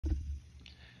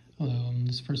Hello, in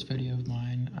this first video of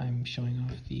mine, I'm showing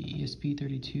off the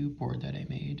ESP32 board that I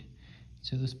made.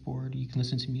 So this board, you can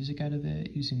listen to music out of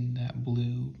it using that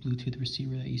blue Bluetooth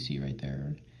receiver that you see right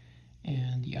there.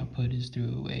 And the output is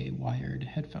through a wired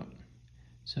headphone.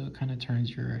 So it kind of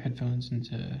turns your headphones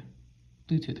into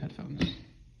Bluetooth headphones.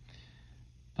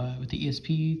 But with the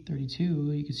ESP32,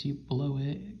 you can see below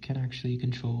it can actually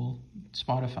control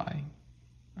Spotify.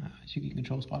 So you can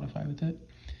control Spotify with it.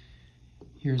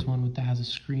 Here's one that has a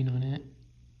screen on it.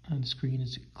 On the screen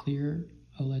is a clear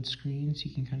OLED screen, so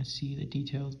you can kind of see the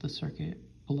details of the circuit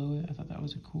below it. I thought that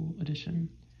was a cool addition.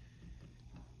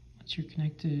 Once you're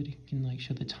connected, you can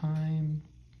show the time.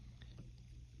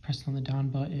 Press on the down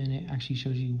button, it actually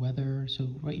shows you weather. So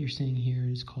what you're seeing here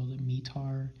is called a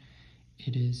METAR.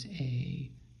 It is a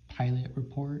pilot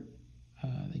report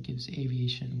that gives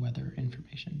aviation weather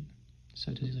information.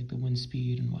 So it tells you the wind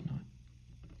speed and whatnot.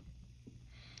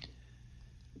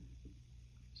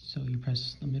 So you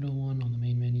press the middle one on the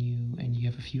main menu and you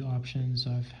have a few options. So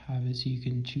I have it so you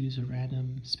can choose a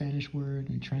random Spanish word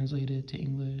and translate it to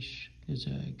English. There's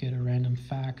get a random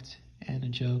fact and a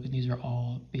joke, and these are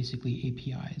all basically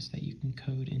APIs that you can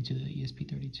code into the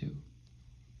ESP32.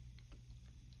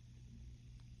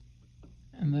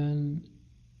 And then,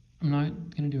 I'm not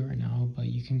going to do it right now, but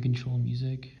you can control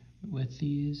music with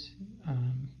these.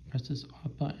 Press this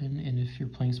off button, and if you're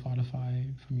playing Spotify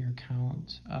from your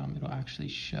account, it'll actually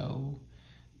show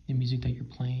the music that you're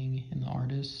playing and the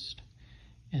artist.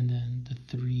 And then the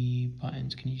three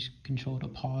buttons can you control to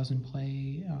pause and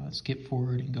play, skip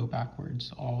forward and go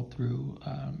backwards, all through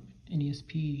an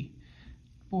ESP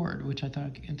board, which I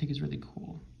think is really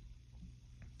cool.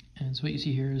 And so what you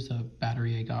see here is a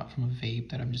battery I got from a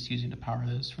vape that I'm just using to power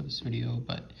this for this video,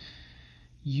 but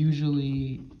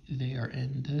usually they are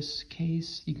in this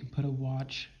case. You can put a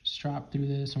watch strap through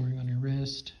this and wear it on your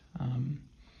wrist,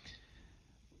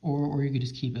 or you could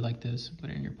just keep it like this and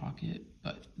put it in your pocket.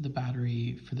 But the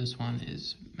battery for this one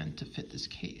is meant to fit this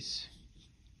case.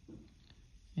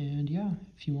 And yeah,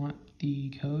 if you want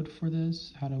the code for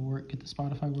this, how to get the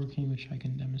Spotify working, which I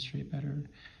can demonstrate better,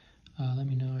 let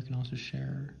me know. I can also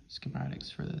share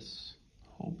schematics for this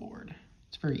whole board.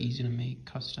 It's very easy to make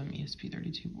custom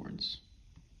ESP32 boards.